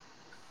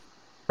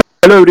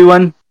Hello,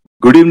 everyone.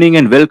 Good evening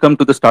and welcome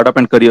to the Startup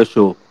and Career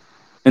Show.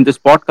 In this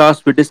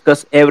podcast, we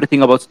discuss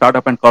everything about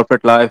startup and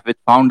corporate life with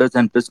founders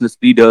and business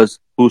leaders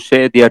who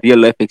share their real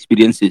life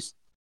experiences.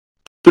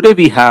 Today,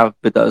 we have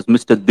with us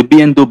Mr.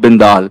 Dibyendu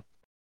Bindal,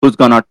 who's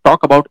going to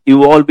talk about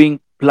evolving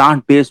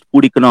plant based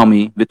food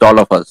economy with all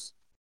of us.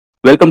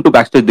 Welcome to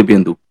Backstage,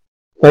 Dibyendu.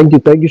 Thank you.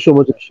 Thank you so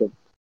much, Rishabh.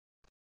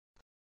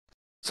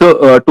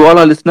 So, to all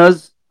our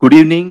listeners, good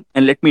evening,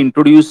 and let me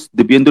introduce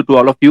Dibyendu to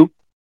all of you.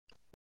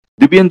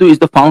 Dibyendu is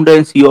the founder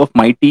and CEO of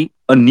Mighty,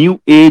 a new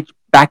age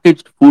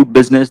packaged food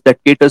business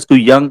that caters to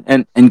young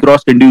and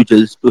engrossed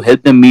individuals to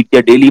help them meet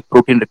their daily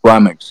protein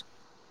requirements.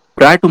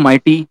 Prior to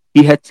Mighty,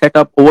 he had set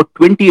up over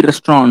 20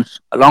 restaurants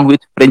along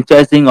with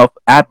franchising of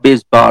app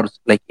based bars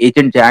like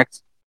Agent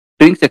Jack's,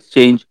 Drinks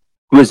Exchange,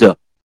 Quizzer.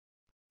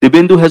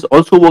 Dibyendu has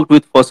also worked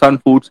with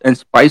Fasan Foods and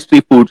Spice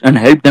Tree Foods and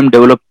helped them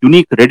develop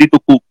unique ready to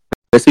cook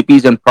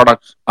recipes and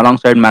products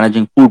alongside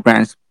managing food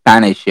brands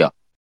pan Asia.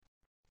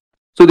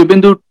 So,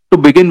 Dibyendu, to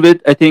begin with,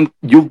 I think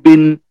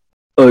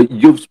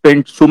you've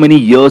spent so many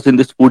years in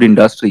this food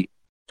industry.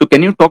 So,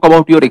 can you talk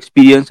about your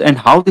experience and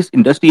how this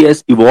industry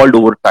has evolved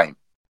over time?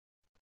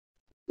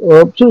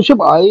 So,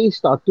 Rishabh, I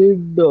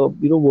started,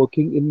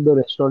 working in the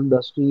restaurant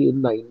industry in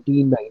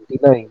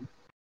 1999.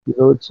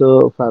 It's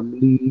a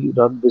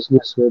family-run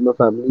business where my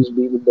family's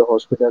been in the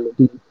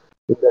hospitality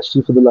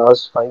industry for the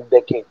last 5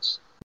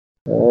 decades.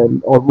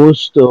 And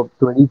almost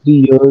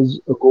 23 years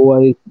ago,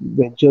 I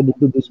ventured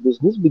into this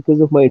business because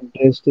of my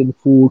interest in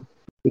food.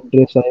 I'm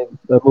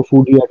a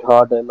foodie at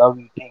heart. I love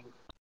eating.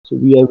 So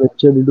I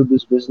ventured into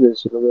this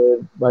business, where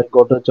I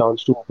got a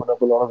chance to open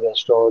up a lot of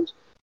restaurants.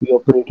 We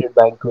operated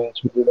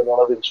banquets. We did a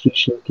lot of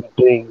institutional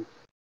catering.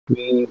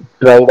 We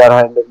tried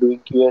our hand at doing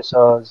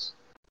QSRs.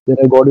 Then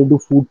I got into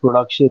food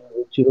production,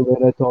 which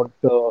where I thought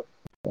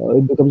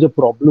it becomes a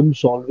problem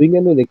solving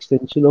and an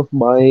extension of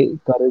my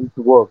current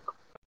work.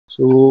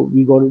 So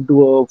we got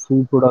into a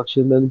food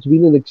production, and it's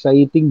been an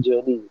exciting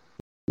journey.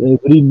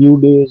 Every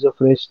new day is a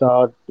fresh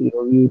start.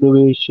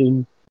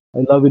 Innovation.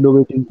 I love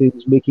innovating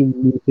things, making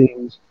new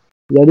things.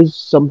 That is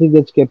something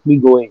that's kept me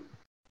going.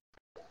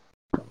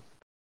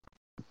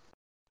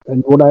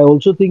 And what I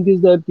also think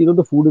is that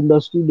the food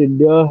industry in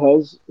India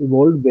has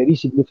evolved very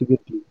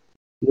significantly.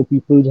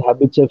 People's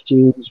habits have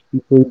changed.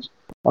 People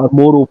are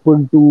more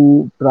open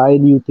to try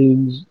new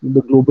things.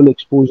 The global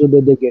exposure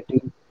that they're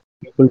getting,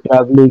 people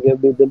traveling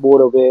have made them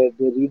more aware.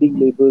 They're reading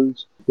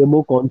labels. They're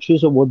more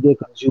conscious of what they're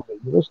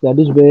consuming. So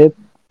that is where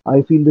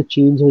I feel the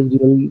change has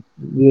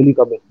really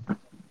come in.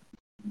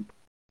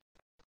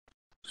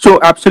 So,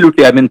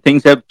 absolutely, I mean,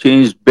 things have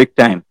changed big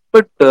time.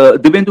 But,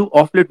 Divendu,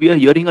 of late, we are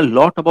hearing a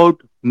lot about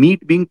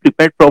meat being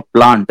prepared from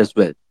plant as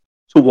well.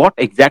 So, what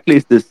exactly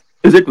is this?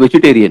 Is it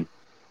vegetarian?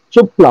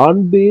 So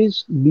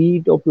plant-based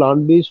meat or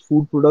plant-based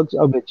food products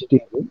are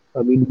vegetarian.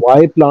 I mean,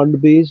 why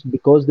plant-based?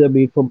 Because they're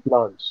made from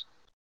plants.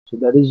 So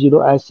that is,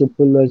 as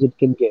simple as it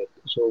can get.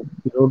 So,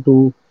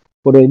 to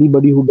for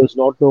anybody who does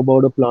not know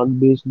about a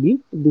plant-based meat,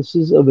 this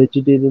is a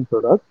vegetarian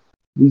product.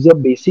 These are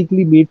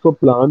basically made for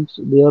plants.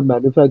 They are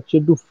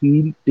manufactured to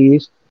feel,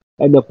 taste,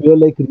 and appear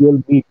like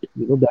real meat.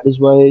 That is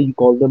why you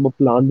call them a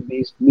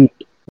plant-based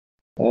meat.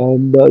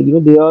 And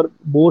they are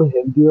more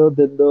healthier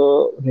than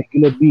the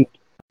regular meat,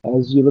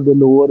 as they're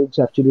lower in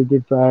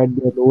saturated fat,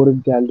 they're lower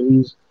in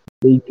calories.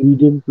 The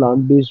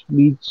plant-based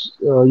meats,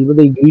 the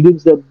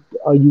ingredients that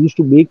are used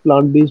to make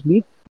plant-based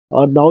meat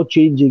are now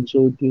changing.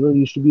 So it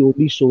used to be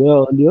only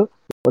soya earlier,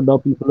 but now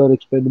people are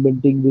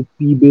experimenting with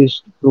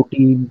pea-based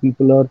protein.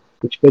 People are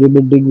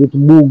experimenting with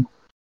moong.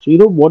 So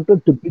what a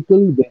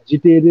typical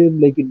vegetarian,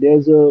 like India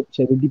is a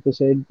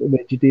 70%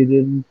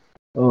 vegetarian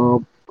uh,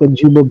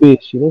 consumer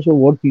base. So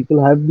what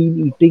people have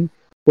been eating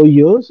for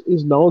years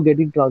is now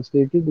getting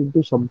translated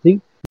into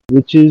something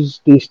which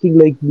is tasting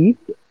like meat.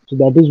 So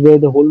that is where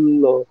the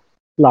whole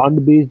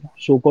plant-based,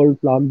 so-called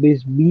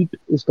plant-based meat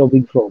is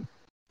coming from.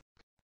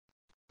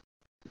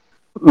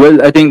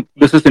 Well, I think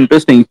this is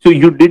interesting. So,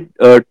 you did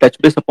touch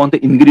base upon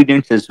the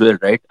ingredients as well,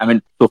 right? I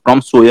mean, so from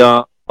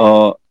soya,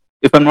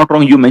 if I'm not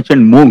wrong, you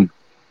mentioned moong.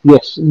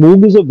 Yes,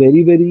 moong is a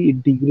very, very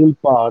integral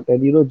part,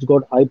 and it's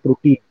got high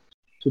protein.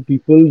 So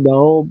people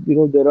now,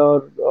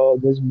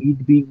 there's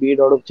meat being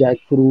made out of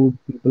jackfruit.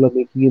 People are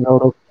making it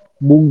out of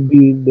mung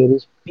bean. There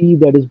is pea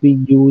that is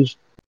being used.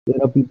 There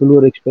are people who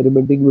are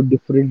experimenting with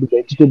different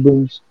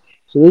vegetables.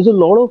 So there's a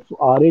lot of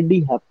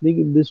R&D happening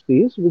in this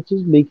space, which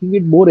is making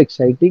it more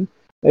exciting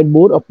and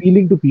more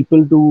appealing to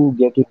people to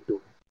get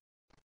into.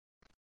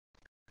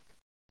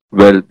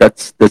 Well,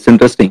 that's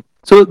interesting.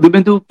 So,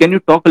 Dibyendu, can you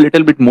talk a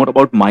little bit more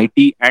about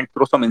Mighty and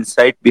throw some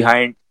insight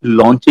behind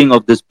launching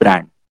of this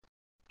brand?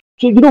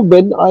 So, like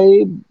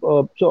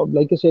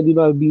I said,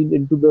 I've been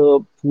into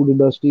the food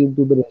industry,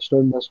 into the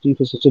restaurant industry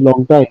for such a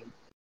long time.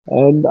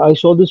 And I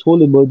saw this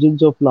whole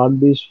emergence of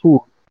plant-based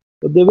food.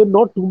 But there were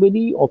not too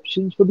many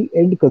options for the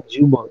end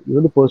consumer.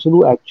 The person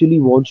who actually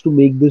wants to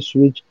make this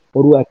switch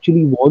or who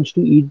actually wants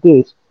to eat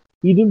this,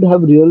 he didn't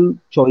have real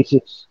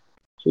choices.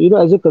 So,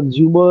 as a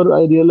consumer,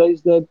 I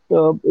realized that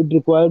it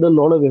required a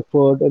lot of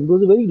effort and it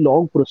was a very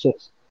long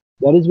process.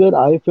 That is where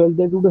I felt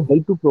that it would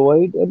help to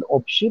provide an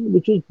option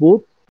which is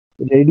both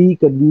ready,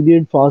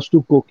 convenient, fast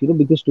to cook.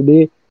 Because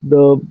today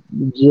the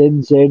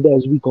Gen Z,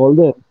 as we call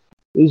them,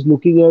 is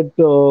looking at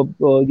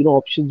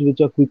options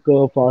which are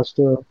quicker,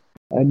 faster,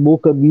 and more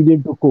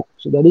convenient to cook.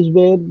 So that is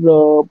where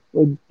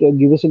it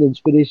give us an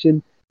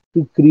inspiration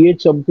to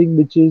create something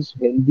which is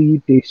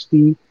healthy,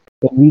 tasty,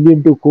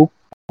 convenient to cook.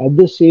 At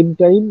the same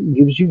time,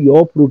 gives you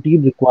your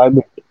protein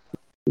requirement.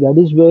 That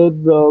is where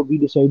we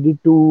decided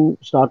to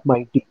start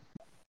Mighty.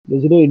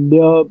 Because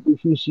India,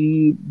 if you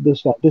see the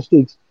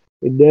statistics,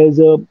 India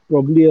is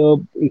probably a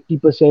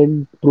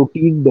 80%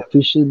 protein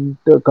deficient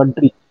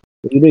country.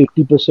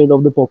 80%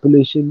 of the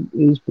population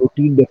is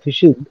protein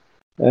deficient,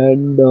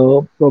 and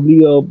probably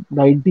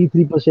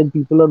 93%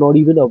 people are not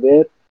even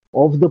aware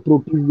of the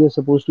protein they're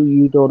supposed to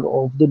eat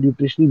or of the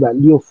nutritional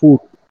value of food.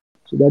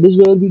 So that is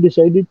where we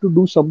decided to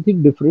do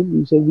something different.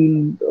 We said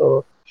we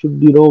should,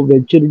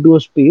 venture into a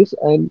space,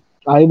 and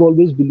I've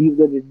always believed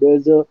that India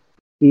is a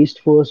taste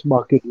first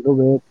market,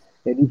 where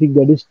anything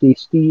that is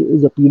tasty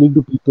is appealing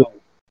to people.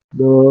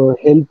 The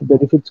health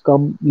benefits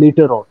come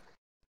later on.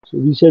 So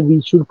we said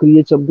we should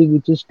create something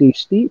which is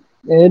tasty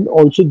and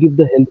also give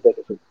the health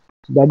benefit.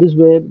 So that is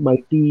where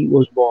Mighty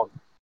was born.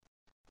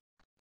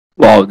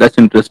 Wow, that's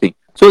interesting.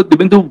 So,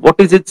 Dibindu, what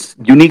is its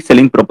unique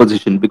selling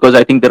proposition? Because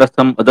I think there are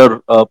some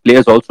other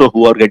players also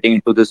who are getting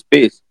into this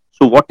space.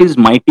 So, what is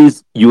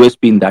Mighty's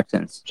USP in that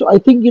sense? So I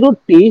think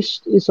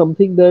taste is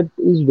something that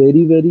is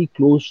very very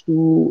close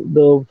to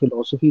the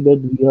philosophy that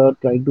we are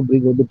trying to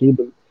bring on the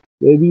table,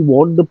 where we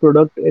want the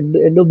product at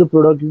the end of the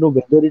product,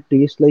 whether it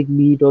tastes like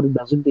meat or it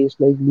doesn't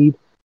taste like meat.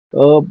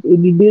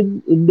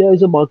 India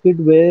is a market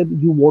where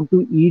you want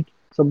to eat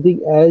something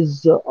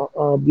as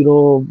healthy,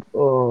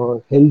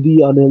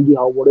 unhealthy,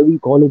 how whatever you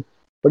call it,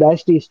 but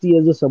as tasty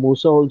as a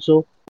samosa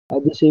also.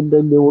 At the same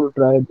time, they want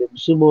to try dim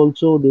sum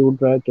also. They want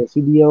to try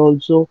quesadilla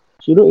also.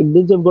 So,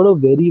 Indians have got a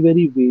very,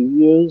 very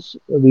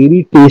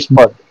very taste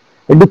bud.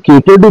 And to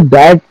cater to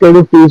that kind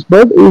of taste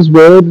bud is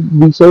where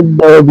we said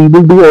we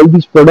will do all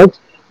these products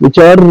which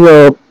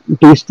are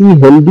tasty,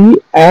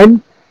 healthy,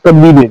 and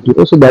convenient.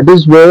 So that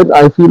is where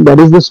I feel that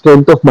is the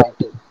strength of my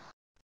team.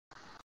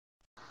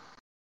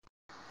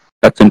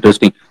 That's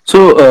interesting.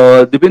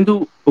 So,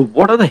 Dibindu,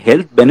 what are the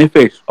health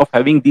benefits of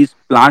having these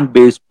plant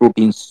based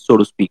proteins, so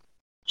to speak?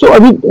 So I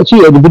mean,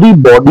 see, every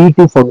body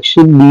to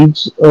function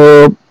needs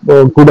a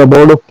good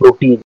amount of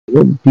protein.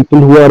 People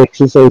who are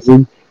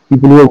exercising,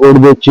 people who are going to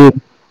the gym,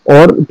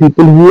 or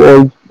people who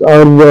are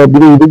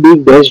even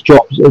doing desk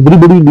jobs.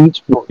 Everybody needs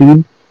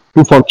protein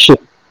to function.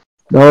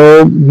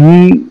 Now,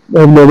 we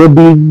have never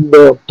been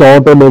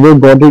taught or never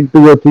got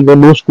into a thing, or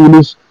no school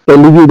is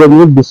telling you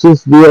that this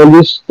is, they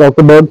always talk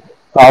about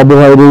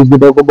carbohydrates, they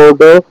talk about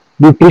a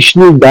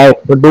nutritional diet,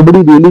 but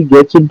nobody really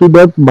gets into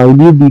that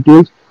minute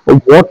details of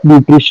what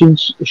nutrition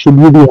should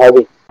you be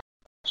having.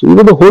 So,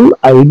 the whole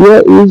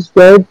idea is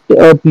that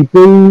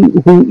people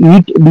who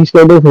eat these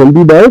kind of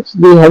healthy diets,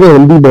 they have a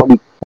healthy body.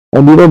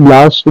 And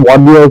last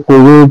 1 year of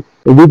COVID,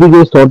 everything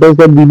has taught us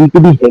that we need to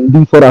be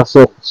healthy for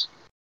ourselves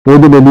more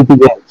than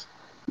anything else.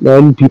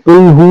 And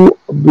people who,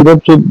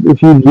 so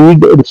if you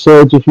read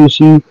research, if you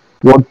see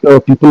what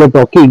people are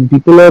talking,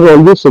 people are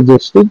always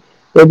suggesting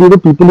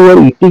that people who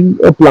are eating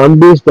a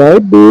plant-based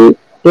diet, they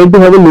tend to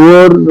have a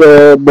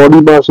lower body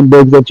mass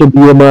index, that's your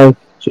BMI.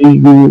 So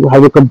you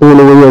have a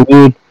control over your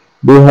weight.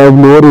 They have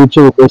lower rates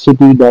of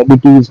obesity,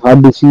 diabetes,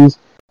 heart disease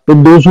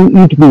than those who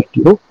eat meat.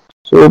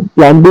 So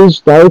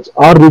plant-based diets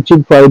are rich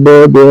in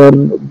fiber.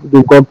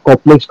 They've got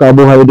complex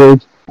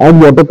carbohydrates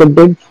and water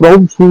content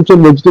from fruits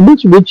and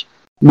vegetables, which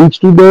leads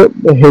to the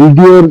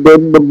healthier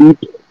than the meat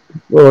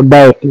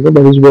diet.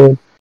 That is where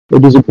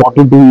it is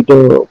important to eat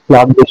a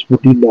plant-based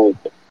protein diet.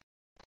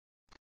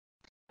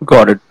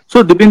 Got it.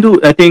 So,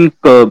 Dibindu, I think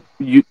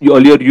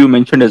earlier you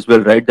mentioned as well,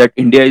 right, that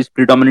India is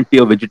predominantly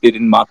a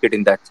vegetarian market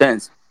in that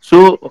sense.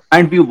 So,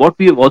 and what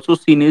we have also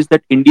seen is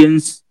that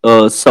Indians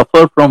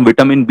suffer from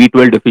vitamin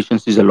B12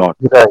 deficiencies a lot,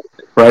 Right.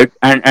 right?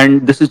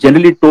 And this is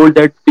generally told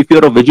that if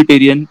you're a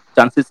vegetarian,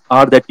 chances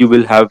are that you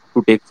will have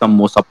to take some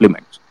more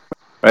supplements,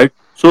 right?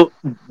 So,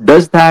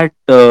 does that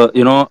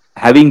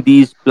having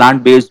these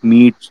plant-based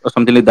meats or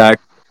something like that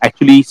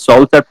actually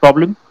solves that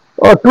problem?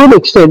 To an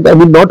extent, I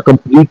mean, not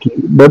completely,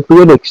 but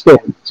to an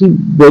extent. See,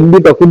 when we're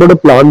talking about a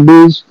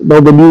plant-based,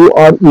 now when you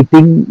are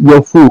eating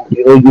your food,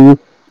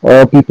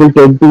 people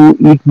tend to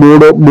eat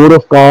more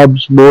of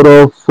carbs, more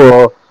of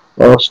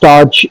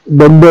starch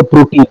than the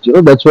proteins.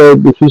 That's why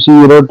if you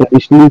see,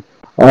 traditionally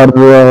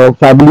our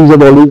families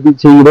have always been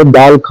saying,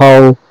 dal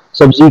khao,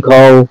 sabzi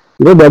khao.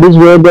 That is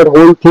where that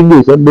whole thing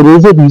is, and there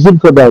is a reason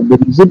for that. The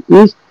reason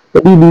is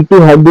that you need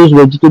to have those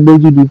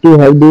vegetables, you need to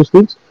have those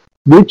things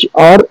which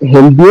are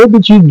healthier,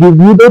 which will give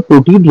you the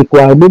protein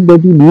requirement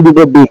that you need in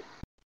a day.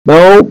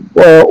 Now,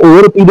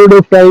 over a period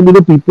of time,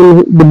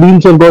 the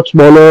meals have got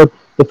smaller.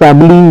 The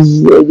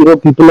families,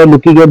 people are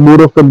looking at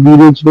more of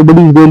convenience.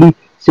 Nobody is really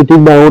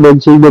sitting down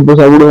and saying that, "Boss,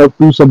 I want to have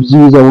two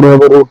sabzis, I want to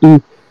have a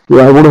roti,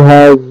 I want to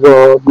have,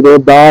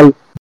 dal."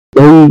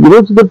 So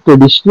the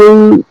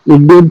traditional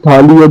Indian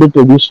thali or the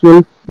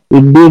traditional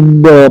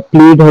Indian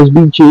plate has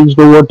been changed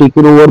over,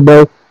 taken over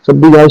by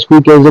something as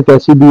quick as a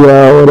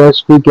quesadilla or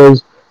as quick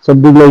as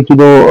something like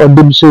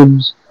dim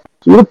sums.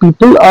 So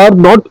people are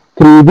not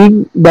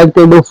craving that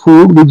kind of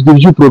food which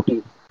gives you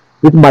protein.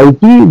 With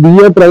Mighty,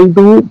 we are trying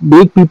to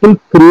make people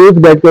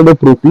crave that kind of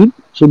protein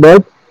so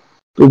that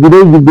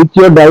with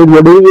your diet,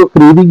 whatever you're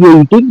craving,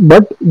 you're eating,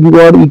 but you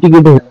are eating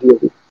it healthier.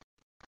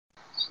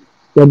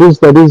 That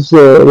is what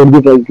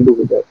we're trying to do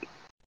with that.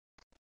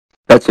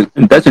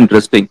 That's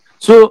interesting.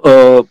 So,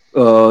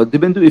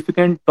 Dibendu, if you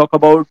can talk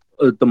about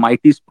the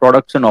Mighty's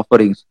products and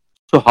offerings.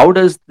 So, how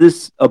does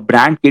this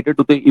brand cater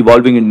to the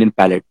evolving Indian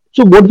palate?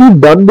 So what we've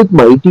done with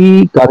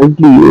Mighty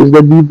currently is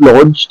that we've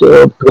launched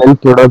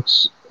 12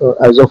 products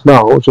as of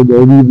now. So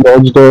there we've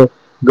launched a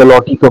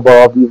Galati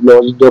kebab, we've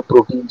launched a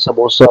protein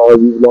samosa,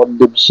 we've launched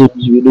dim sums,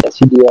 we're doing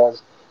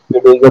quesadillas,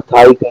 we're doing a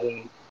Thai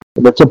curry,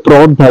 and that's a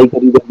prawn Thai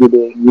curry that we're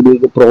doing. We're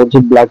doing a prawns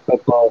and black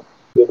pepper,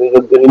 we're doing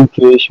a grilled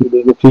fish, we're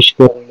doing a fish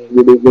curry,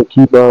 we're doing a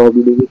keema,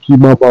 we're doing a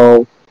keema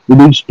bao, we're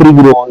doing spring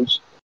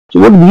rolls. So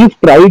what we've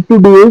tried to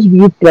do is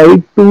we've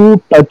tried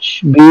to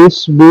touch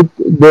base with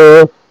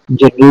the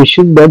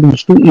generation that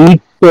used to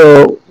eat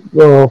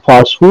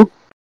fast food.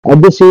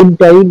 At the same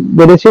time,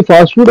 when I say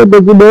fast food, I'm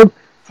talking about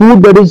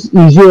food that is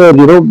easier,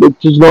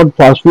 which is not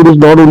fast food is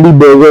not only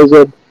burgers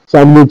and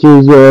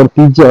sandwiches or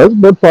pizzas,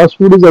 but fast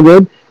food is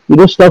again,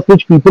 stuff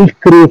which people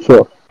crave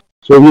for.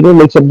 So,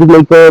 like something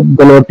like a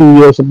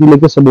galati or something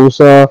like a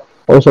samosa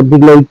or something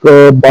like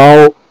a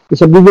bao is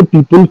something that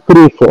people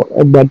crave for.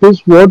 And that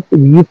is what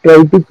we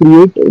try to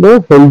create,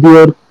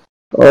 healthier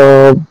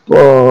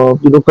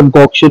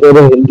concoction or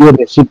a healthier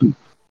recipe.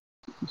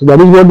 So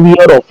that is what we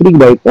are offering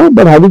right now.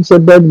 But having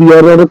said that, we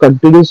are on a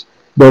continuous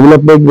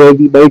development where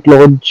we might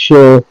launch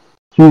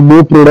few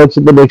more products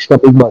in the next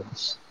coming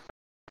months.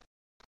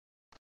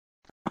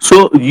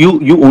 So,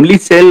 you only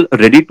sell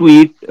ready to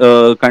eat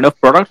kind of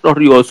products,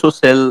 or you also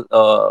sell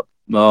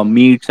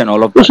meats and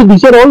all of So that?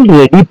 these are all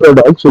ready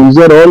products. So these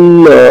are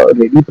all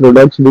ready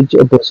products which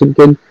a person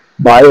can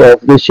buy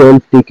off the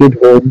shelf, take it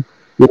home.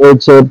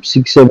 It's a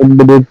 6 7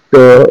 minute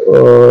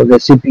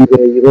recipe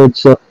where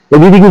it's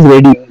everything is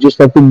ready. You just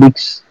have to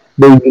mix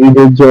the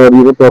ingredients,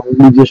 or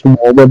probably just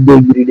warm up the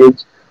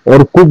ingredients or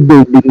cook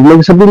the ingredients.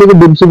 Like something like a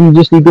dim sum, you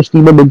just need to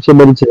steam a dim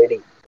sum and it's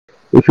ready.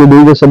 If you're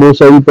doing a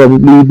samosa, you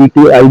probably need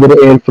to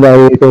either air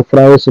fry it or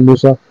fry a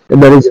samosa,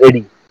 and that is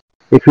ready.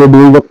 If you're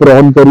doing a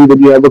prawn curry,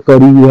 then you have a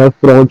curry, you have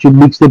prawns, you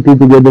mix the two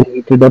together,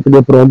 heat it up, and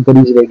your prawn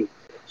curry is ready.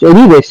 So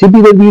any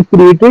recipe that we've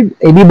created,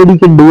 anybody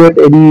can do it.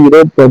 Any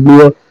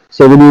probably a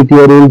 7 8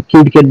 year old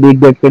kid can make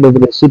that kind of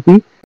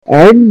recipe,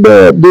 and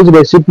those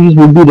recipes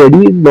will be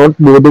ready in not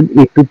more than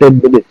 8 to 10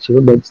 minutes.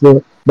 That's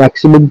the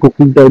maximum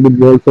cooking time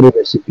involved for a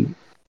recipe.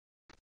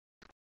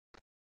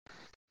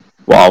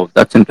 Wow,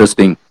 that's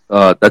interesting.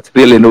 That's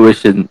real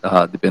innovation,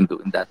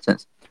 Dipendu, in that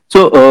sense.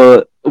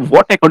 So,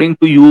 what according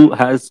to you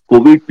has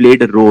COVID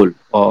played a role,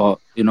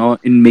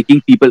 in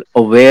making people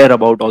aware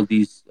about all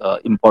these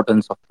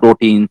importance of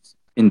proteins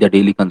in their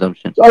daily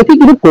consumption? So I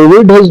think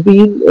COVID has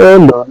been a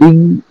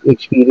learning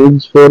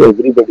experience for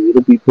everybody.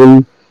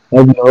 People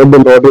have learned a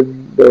lot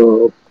in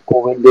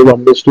COVID. They've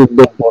understood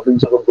the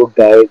importance of a good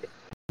diet.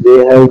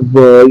 They have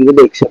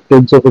the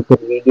acceptance of a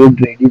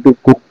convenient, ready to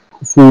cook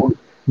food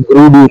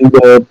grew during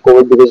the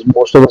COVID because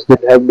most of us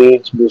didn't have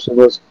maids, most of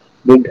us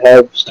didn't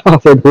have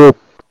staff at home.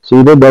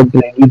 So that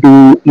ready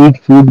to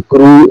eat food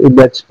grew in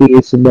that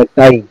space in that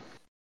time,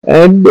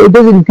 and it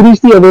has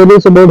increased the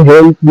awareness about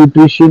health,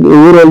 nutrition,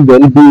 overall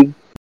well-being.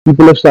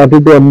 People have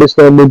started to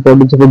understand the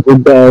importance of a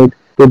good diet,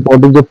 the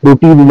importance of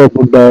protein in a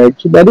good diet.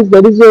 So that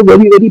is a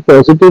very very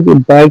positive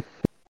impact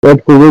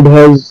that COVID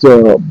has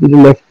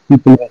left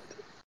people with.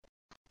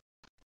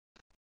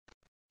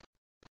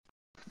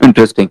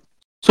 Interesting.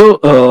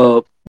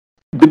 So,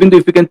 Dibindu,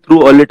 if you can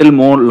throw a little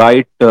more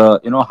light,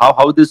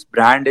 how this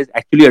brand is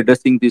actually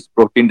addressing this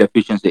protein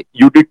deficiency.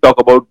 You did talk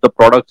about the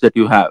products that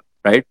you have,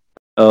 right?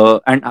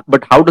 And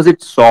but how does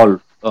it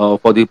solve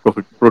for the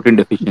protein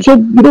So, deficiency?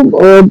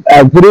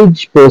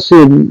 average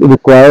person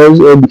requires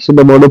a decent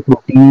amount of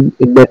protein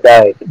in their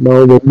diet.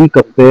 Now, when we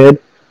compare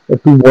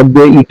to what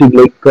they're eating,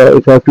 like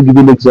if I have to give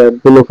you an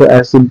example of a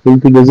as simple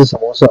thing as a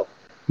samosa.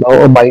 Now,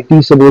 a mighty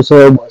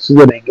samosa versus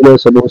a regular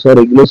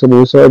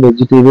samosa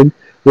vegetarian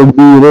would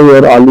be,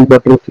 your aloo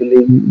butter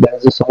filling.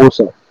 That's a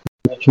samosa,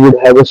 which would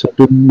have a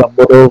certain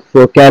number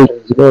of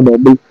calories.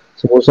 Normal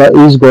samosa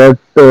is got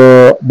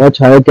much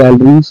higher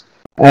calories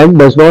and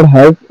does not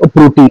have a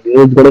protein.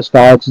 It's got a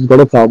starch, it's got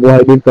a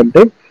carbohydrate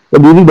content,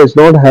 but really does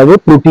not have a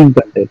protein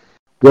content.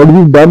 What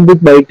we've done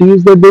with Mighty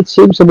is that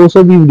same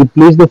samosa we've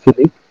replaced the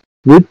filling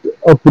with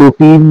a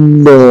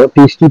protein,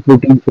 tasty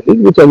protein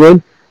filling, which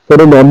again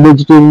for a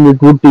non-vegetarian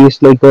it would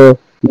taste like a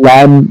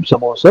lamb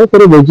samosa.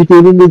 For a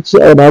vegetarian, it's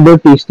another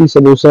tasty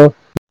samosa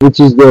which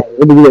is there.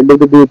 Because at the end of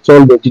the day, it's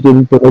all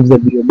vegetarian products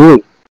that we are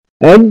doing,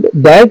 and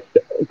that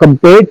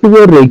compared to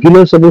a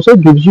regular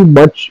samosa gives you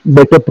much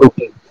better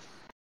protein.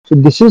 So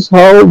this is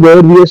how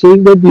where we are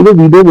saying that we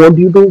don't want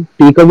you to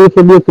take away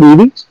from your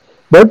cravings.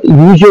 but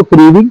use your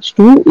cravings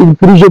to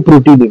increase your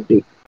protein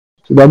intake.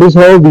 So that is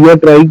how we are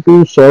trying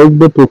to solve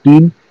the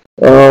protein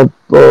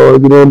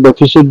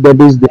deficit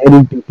that is there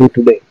in people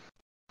today.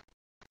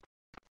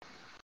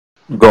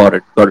 Got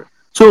it. Got it.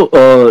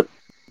 So,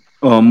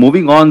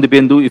 moving on,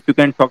 Dibyendu, if you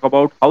can talk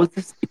about how is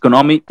this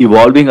economy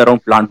evolving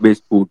around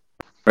plant-based food,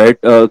 right?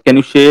 Can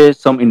you share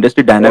some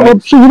industry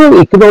dynamics?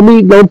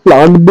 Economy now,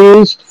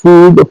 plant-based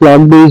food,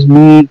 plant-based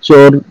meats,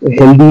 or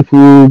healthy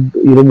food,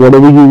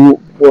 whatever you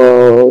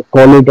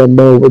call it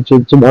under,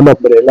 it's one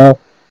umbrella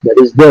that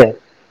is there.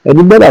 And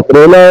in that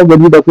umbrella,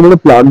 when we talk about a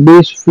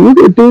plant-based food,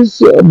 it is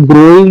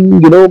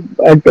growing,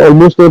 at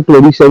almost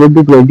 27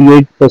 to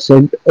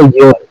 28% a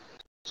year.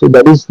 So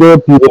that is the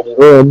period,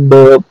 and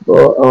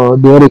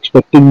they are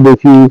expecting,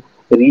 if you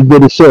read the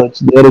research,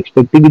 they are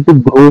expecting it to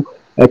grow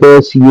at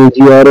a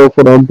CAGR of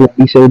around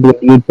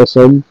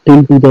 27-28%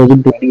 till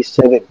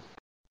 2027.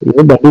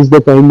 That is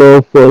the kind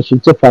of, so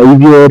it's a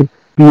 5 year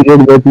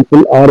period where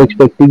people are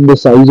expecting the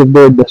size of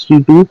the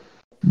industry to,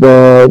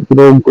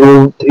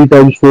 grow three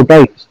times, four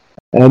times.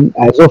 And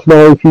as of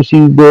now, if you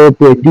see the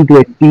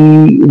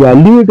 2020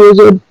 value, it was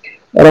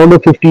around a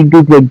 15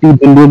 to $20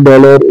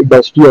 billion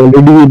industry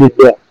already in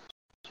India.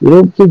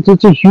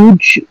 It's a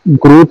huge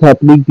growth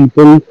happening.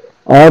 People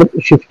are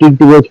shifting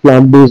towards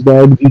plant-based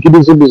diet.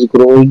 Veganism is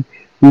growing.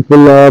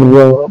 People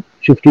are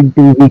shifting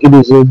to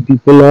veganism.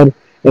 People are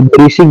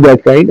embracing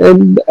that kind.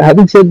 And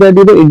having said that,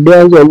 India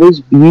has always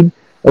been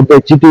a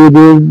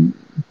vegetarian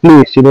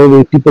place.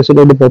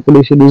 80% of the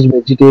population is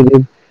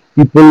vegetarian.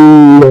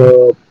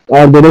 People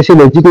are, when I say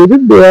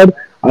vegetarian, they are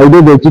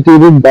either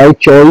vegetarian by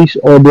choice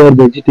or they are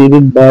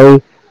vegetarian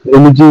by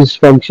religious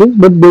functions.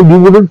 But you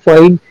wouldn't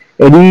find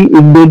any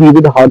Indian,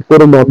 even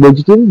hardcore or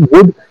non-vegetarian,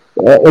 would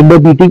end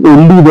up eating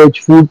only veg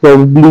food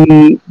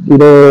probably,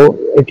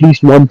 at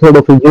least one third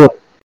of a year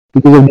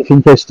because of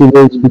different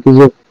festivals, because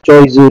of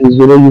choices.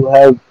 You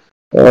have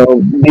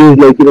days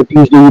like,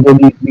 Tuesday you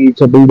don't eat meat,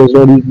 somebody does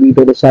not eat meat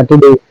on a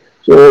Saturday.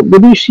 So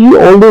when you see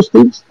all those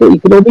things, the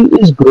economy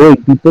is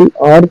growing. People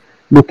are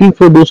looking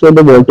for those kind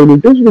of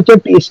alternatives which are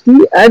tasty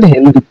and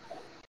healthy.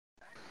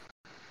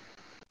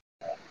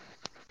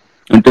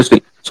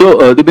 Interesting.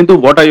 So,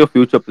 Dibyendu, what are your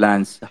future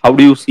plans? How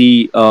do you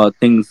see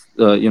things,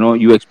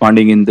 you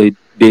expanding in the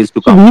days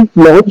to So come? we've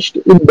launched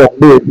in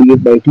Bombay,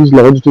 the is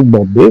launched in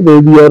Bombay, where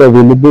we are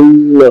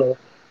available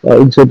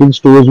in certain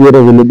stores. We are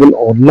available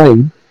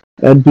online,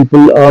 and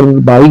people are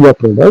buying our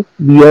product.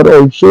 We are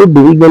also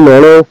doing a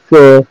lot of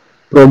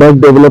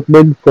product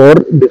development for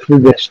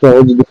different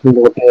restaurants, different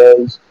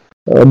hotels,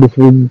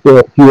 different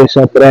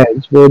QSR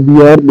brands, where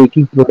we are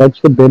making products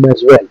for them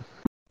as well.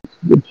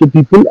 So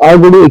people are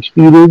going to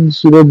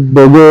experience, different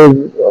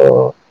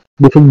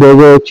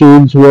burger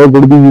chains who are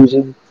going to be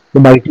using the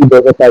mighty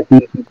burger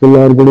patty. People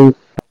are going to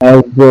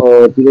have,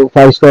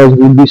 five stars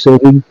will be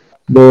serving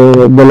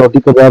the loti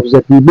kebabs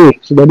that we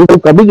make. So that is all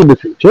coming in the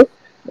future.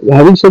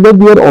 Having said that,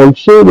 we are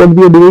also, what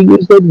we are doing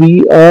is that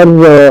we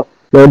are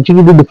launching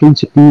into different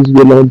cities. We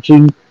are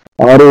launching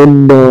our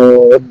own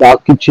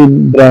dark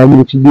kitchen brand,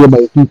 which will be a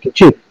mighty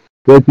kitchen,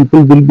 where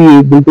people will be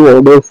able to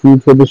order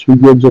food from the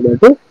Swiggy and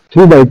Zomato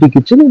through Mighty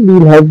Kitchen, and we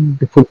will have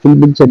the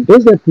fulfillment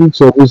centers that will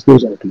service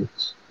those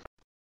outlets.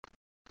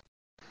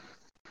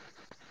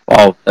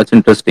 Wow, that's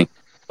interesting.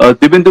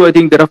 Dibyendu, I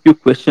think there are a few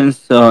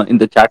questions in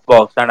the chat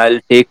box, and I'll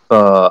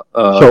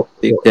Sure,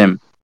 take sure. them.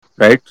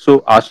 Right.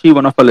 So, Ashi,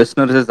 one of our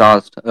listeners, has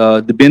asked,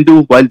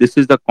 Dibyendu, while this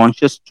is the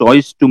conscious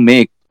choice to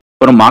make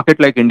for a market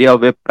like India,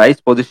 where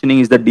price positioning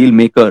is the deal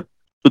maker,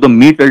 so the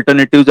meat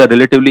alternatives are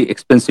relatively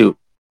expensive.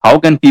 How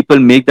can people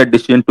make that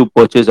decision to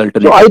purchase So I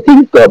alternatives?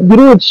 think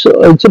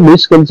it's a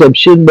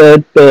misconception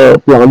that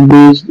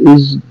plant-based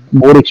is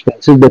more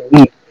expensive than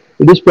meat.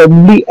 It is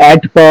probably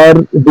at par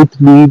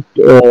with meat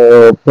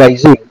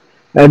pricing,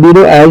 and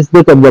as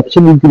the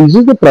consumption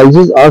increases, the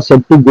prices are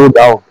set to go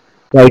down.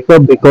 Right now,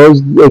 because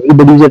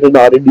everybody is at an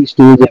R&D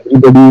stage,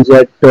 everybody is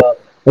at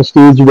a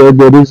stage where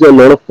there is a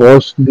lot of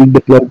cost being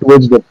deployed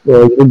towards the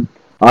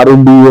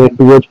R&D and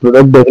towards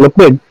product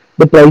development.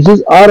 The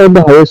prices are on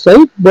the higher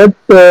side, but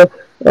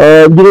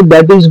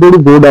that is going to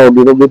go down.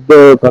 With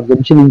the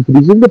consumption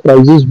increasing, the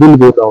prices will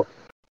go down,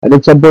 and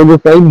at some point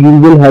of time, you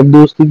will have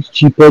those things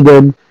cheaper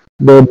than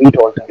the meat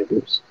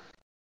alternatives.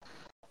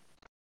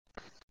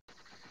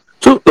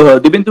 So,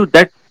 Dibyendu,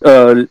 that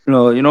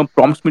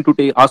prompts me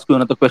to ask you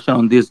another question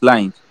on these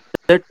lines.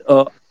 That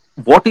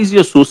what is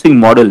your sourcing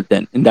model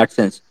then? In that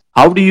sense,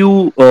 how do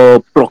you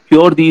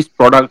procure these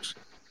products?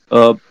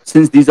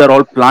 Since these are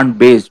all plant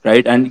based,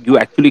 right? And you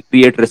actually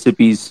create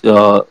recipes.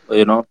 So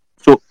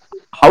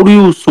how do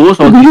you source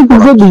So all these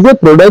products? these are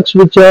products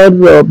which are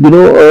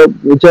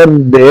which are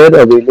there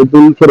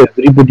available for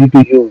everybody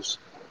to use.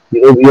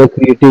 We are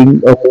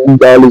creating a moong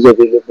dal is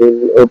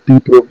available, a pea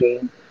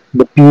protein,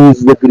 the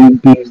peas, the green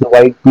peas, the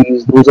white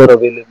peas, those are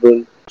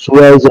available.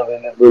 Soya is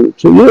available.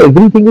 So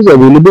everything is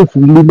available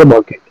freely in the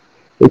market.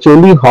 It's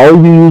only how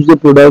you use the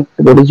product,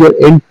 what is your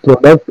end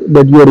product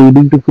that you are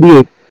aiming to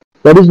create.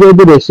 That is where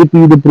the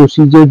recipe, the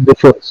procedure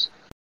differs,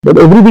 but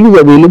everything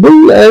is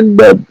available, and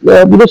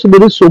so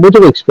there is so much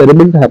of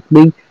experiment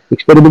happening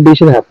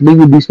experimentation happening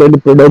with these kind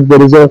of products.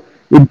 There is a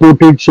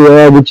imported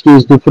soya which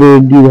tastes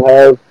different. You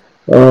have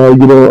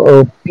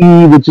a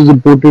pea which is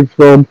imported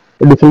from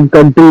a different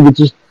country which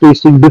is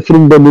tasting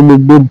different than an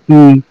Indian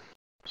pea.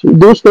 So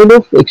those kind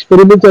of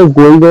experiments are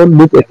going on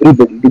with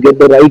everybody to get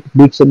the right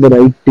mix and the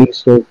right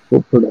taste of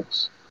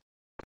products.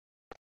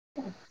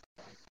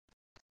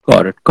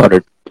 Got it. Got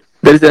it.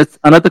 There is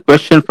another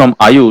question from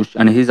Ayush,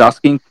 and he's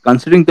asking,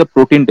 considering the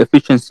protein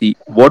deficiency,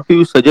 what do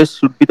you suggest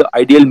should be the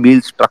ideal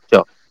meal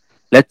structure?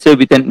 Let's say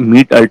with a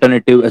meat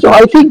alternative as So an I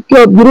option. think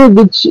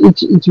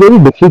it's very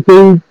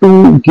difficult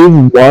to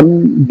give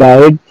one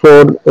diet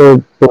for a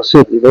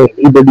person.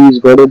 Everybody's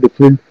got a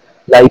different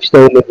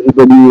lifestyle.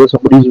 Everybody,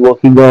 somebody's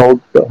working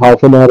out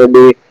half an hour a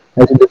day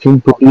has a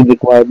different protein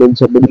requirement.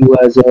 Somebody who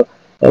has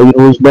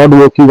who's not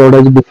working out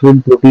has a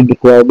different protein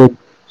requirement.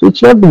 So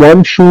it's not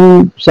one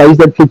shoe size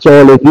that fits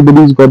all.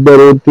 Everybody's got their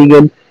own thing,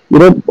 and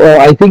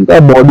I think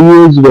our body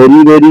is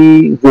very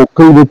very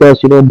vocal with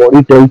us.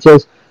 Body tells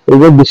us,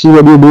 this is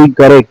what you're doing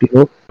correct.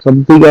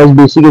 Something as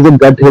basic as a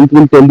gut health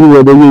will tell you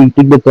whether you're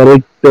eating the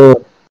correct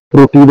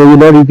protein or you're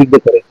not eating the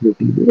correct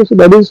protein. So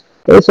that is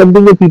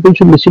something that people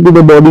should listen to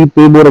the body,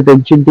 pay more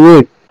attention to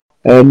it,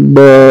 and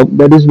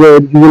that is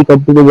where you will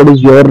come to know what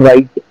is your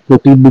right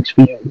protein mix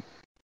for you.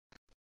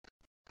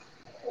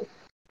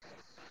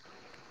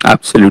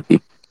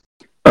 Absolutely.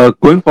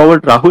 Going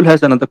forward, Rahul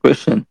has another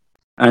question,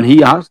 and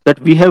he asks that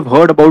we have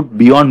heard about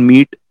Beyond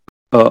Meat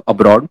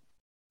abroad.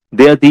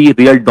 They are the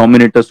real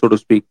dominators, so to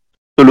speak.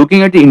 So,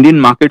 looking at the Indian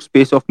market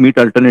space of meat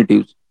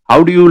alternatives,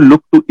 how do you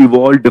look to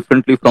evolve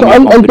differently So from your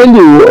I'll tell competitors?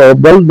 you,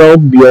 well now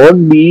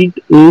Beyond Meat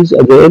is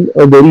again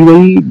a very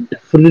very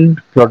different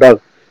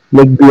product.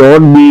 Like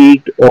Beyond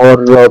Meat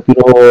or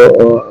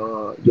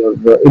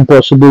your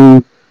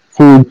Impossible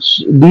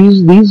Foods.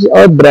 These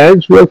are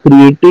brands who are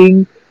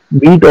creating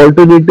meat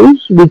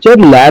alternatives which are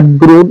lab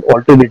grown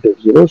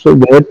alternatives. So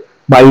where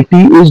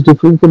Mighty is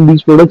different from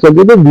these products.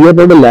 Again, we are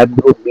not a lab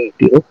grown meat.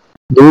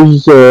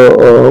 Those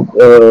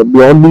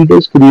Beyond Meat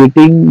is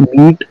creating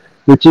meat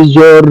which is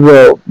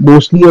your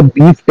mostly a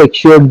beef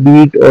textured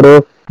meat or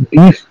a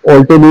beef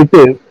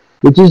alternative,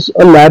 which is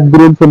a lab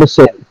grown from a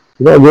cell.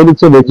 Again,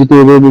 it's a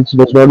vegetarian; it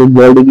does not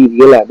involve any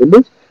real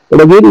animals.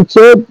 But again, it's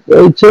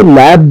a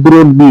lab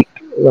grown meat.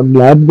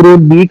 Lab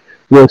grown meat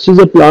versus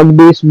a plant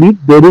based meat,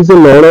 there is a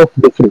lot of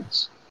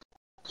difference.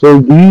 So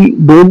we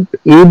don't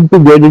aim to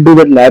get into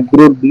the lab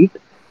grown meat.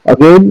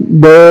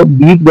 Again, the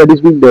meat that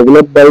is being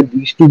developed by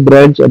these two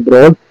brands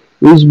abroad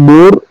is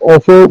more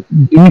of a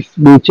beef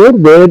nature,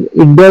 where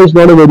India is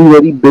not a very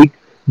very big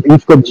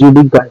beef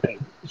consuming country.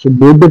 So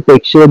both the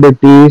texture, the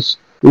taste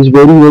is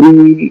very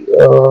very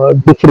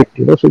different.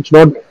 So it's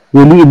not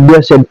really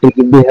India centric.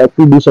 If they have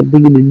to do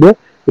something in India,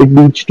 it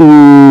needs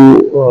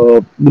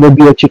to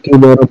be a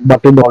chicken or a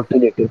mutton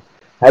alternative.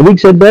 Having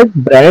said that,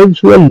 brands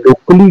who are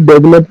locally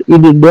developed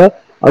in India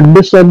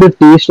understand the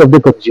taste of the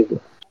consumer.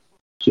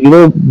 So,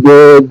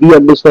 we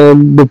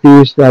understand the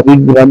taste,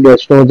 having run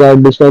restaurants, I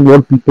understand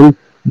what people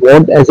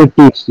want as a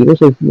taste.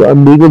 So if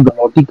I'm doing a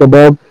galati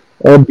kebab,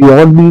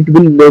 Beyond Meat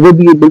will never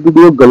be able to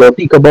do a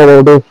galati kebab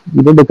out of,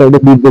 the kind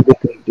of meat that they're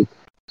creating.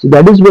 So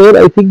that is where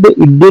I think the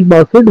Indian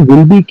market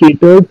will be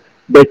catered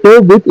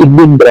better with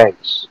Indian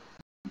brands.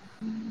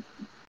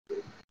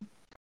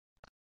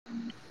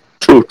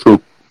 True,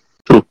 true,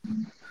 true.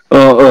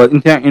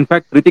 In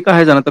fact, Ritika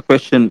has another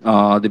question,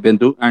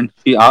 Dipendu, and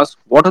she asks,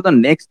 what are the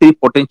next three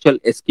potential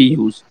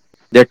SKUs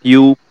that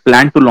you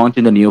plan to launch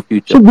in the near So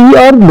future? we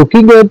are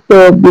looking at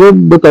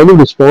the kind of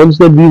response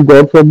that we've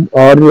got from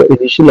our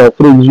initial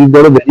offerings. We've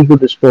got a very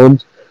good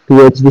response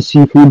towards the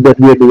seafood that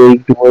we are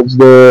doing, towards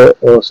the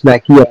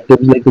snacky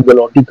items like the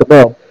galati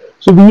kebab.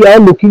 So we are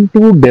looking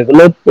to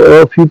develop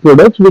a few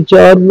products which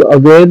are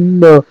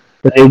again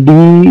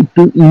ready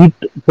to eat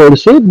per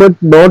se,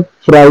 but not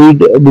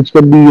fried, which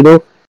can be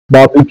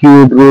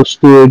barbecued,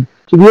 roasted.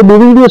 So we are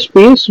moving to a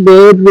space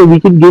where we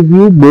can give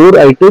you more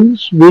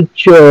items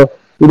which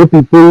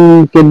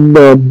people can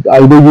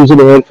either use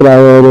an air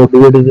fryer or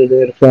do it in an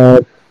air fryer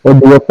or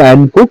do a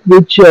pan cook,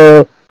 which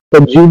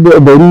consume a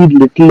very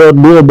little or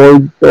no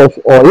amount of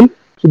oil.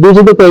 So those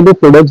are the kind of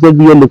products that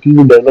we are looking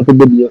to develop in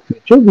the near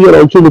future. We are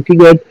also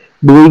looking at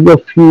doing a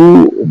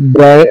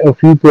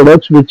few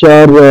products which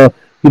are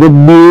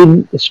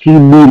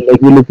mainstream meal.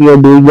 Like we're looking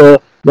at doing a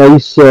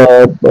nice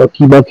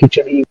keema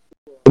khichdi.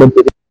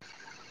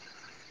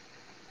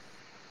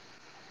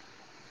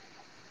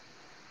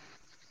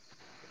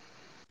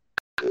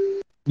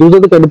 Those are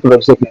the kind of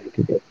products that we're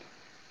looking at.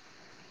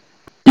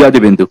 Yeah,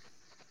 Dipendu.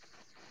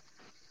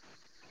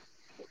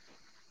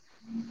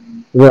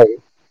 Right.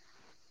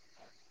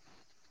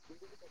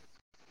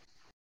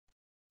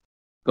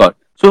 God.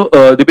 So,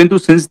 Dipendu,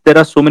 since there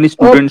are so many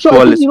students So who I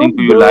are think listening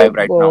to you the live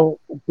right now,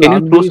 can you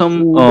throw plant-based some,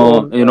 food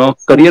or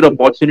career food industry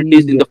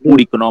opportunities in in the general,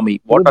 food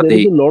economy? What are there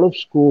is they? a lot of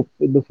scope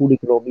in the food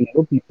economy.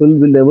 People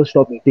will never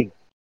stop eating.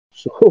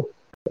 So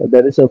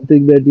that is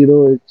something that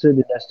it's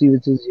an industry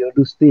which is here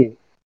to stay.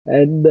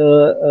 And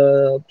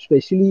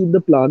especially in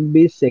the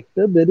plant-based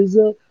sector, there is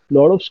a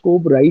lot of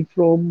scope right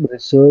from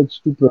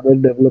research to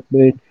product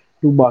development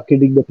to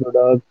marketing the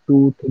product,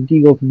 to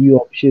thinking of new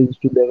options,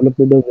 to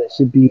development of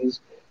recipes.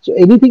 So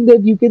anything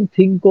that you can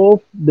think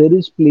of, there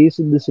is place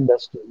in this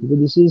industry.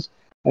 This is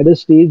at a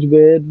stage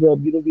where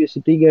we are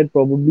sitting at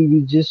probably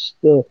we just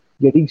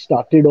getting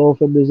started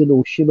off, and there's an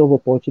ocean of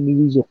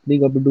opportunities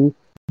opening up into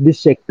this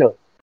sector,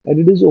 and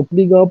it is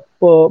opening up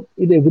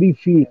in every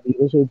field.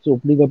 So it's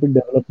opening up in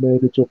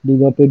development, it's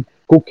opening up in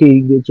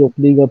cooking, it's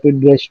opening up in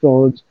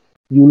restaurants.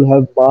 You'll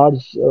have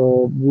bars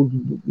would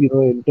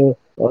enter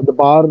the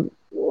bar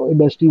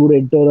industry would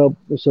enter up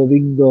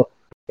serving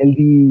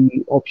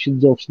healthy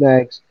options of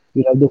snacks.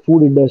 You'll have the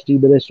food industry,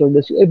 the restaurant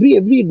industry.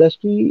 Every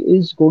industry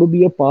is going to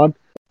be a part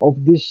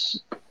of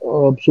this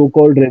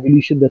so-called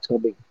revolution that's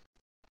coming.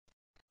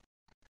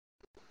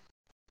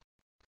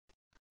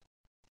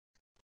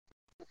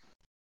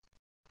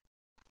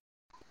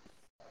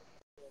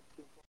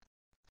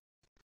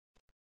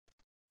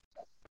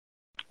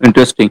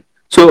 Interesting.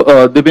 So,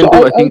 So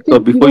Dibyendu, I I think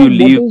think before you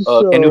what leave, is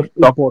can you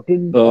talk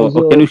important as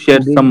or can a you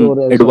share student some or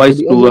as advice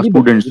somebody, as to anybody, I mean,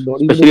 students,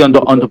 not even a especially on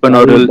the student, but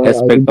entrepreneurial I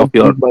aspect will of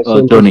your include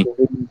myself a journey?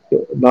 student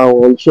now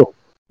also.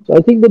 So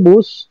I think the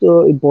most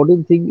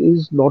important thing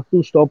is not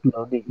to stop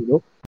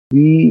learning.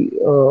 We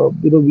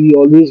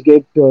always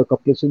get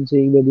complacent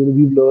saying that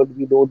we've learned,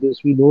 we know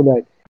this, we know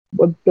that.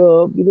 But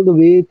the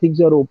way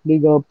things are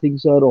opening up,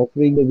 things are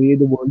offering, the way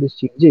the world is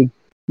changing,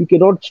 you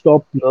cannot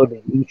stop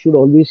learning. You should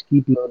always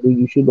keep learning.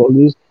 You should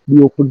always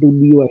be open to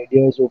new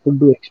ideas, open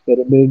to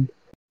experiment.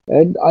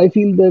 And I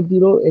feel that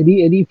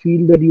any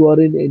field that you are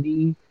in,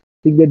 anything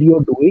that you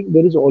are doing,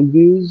 there is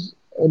always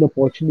an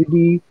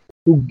opportunity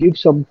to give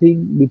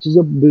something which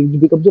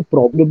becomes a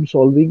problem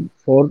solving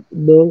for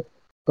the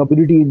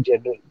community in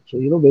general. So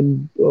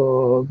when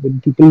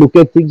people look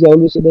at things, I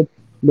always say that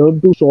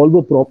learn to solve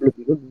a problem.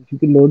 If you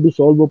can learn to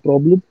solve a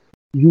problem,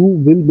 you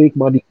will make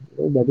money.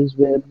 That is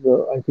where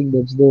I think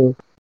that's the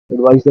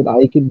advice that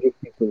I can give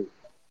people.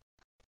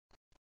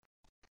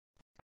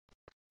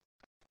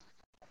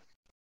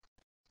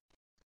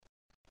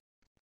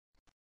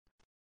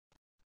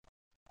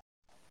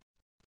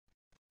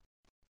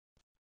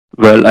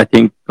 Well, I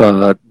think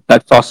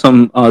that's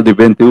awesome,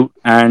 Dibyendu,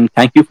 and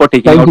thank you for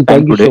taking out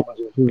time Thank you today. so much.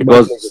 It was It my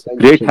pleasure. was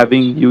Thank you great so much.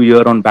 having you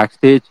here on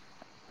Backstage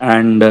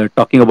and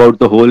talking about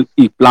the whole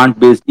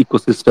plant-based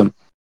ecosystem.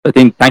 I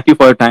think thank you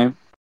for your time.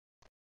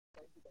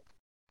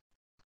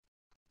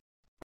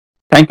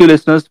 Thank you,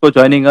 listeners, for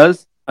joining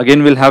us.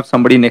 Again, we'll have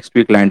somebody next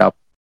week lined up.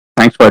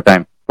 Thanks for your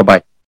time. Bye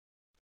bye.